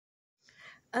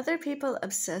Other people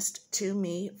obsessed to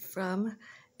me from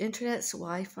internet's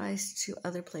Wi-Fi's to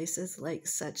other places like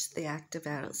such the Active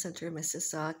Adult Center of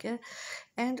Mississauga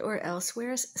and or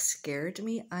elsewhere scared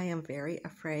me. I am very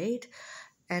afraid.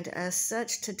 And as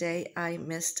such, today I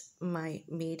missed my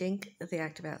meeting at the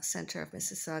Active Adult Center of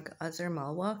Mississauga other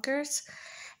mall walkers.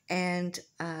 And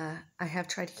I have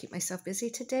tried to keep myself busy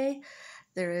today.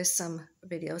 There is some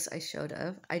videos I showed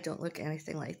of. I don't look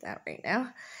anything like that right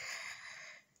now.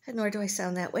 Nor do I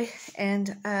sound that way.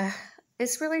 And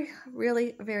it's really,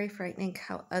 really very frightening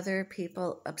how other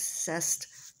people obsessed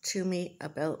to me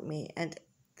about me, and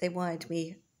they wanted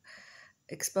me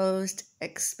exposed,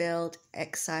 expelled,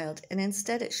 exiled, and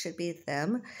instead it should be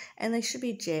them, and they should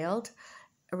be jailed,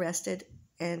 arrested,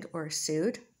 and or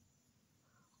sued.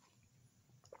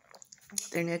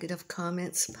 Their negative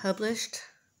comments published,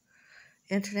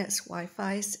 internet's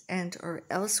Wi-Fi's and or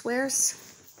elsewheres.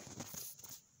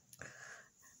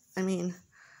 I mean,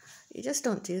 you just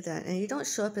don't do that, and you don't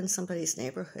show up in somebody's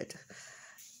neighborhood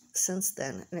since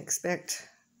then and expect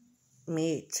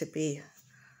me to be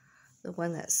the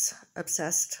one that's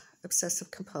obsessed,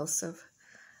 obsessive compulsive,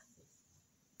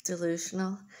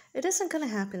 delusional. It isn't going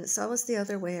to happen. It's always the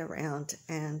other way around,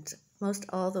 and most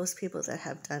all those people that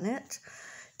have done it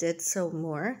did so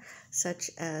more, such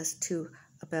as to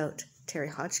about Terry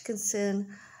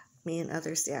Hodgkinson, me and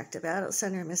others, the Active Adult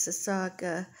Center,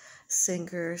 Mississauga,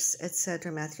 singers,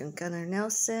 etc., Matthew and Gunnar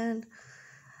Nelson,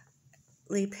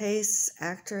 Lee Pace,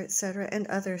 actor, etc., and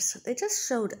others. They just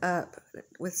showed up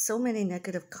with so many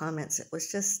negative comments. It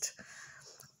was just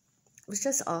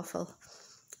awful.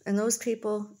 And those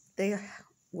people, they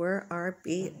are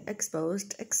be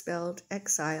exposed, expelled,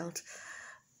 exiled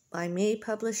by me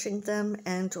publishing them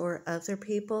and or other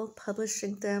people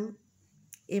publishing them,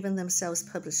 even themselves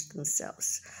published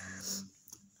themselves.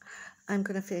 I'm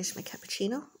going to finish my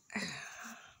cappuccino.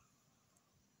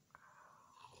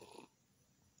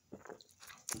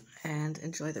 And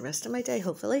enjoy the rest of my day,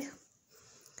 hopefully.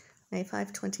 May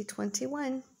 5,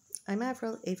 2021. I'm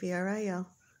Avril, Avril.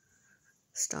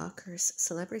 Stalkers,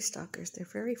 celebrity stalkers, they're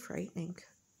very frightening.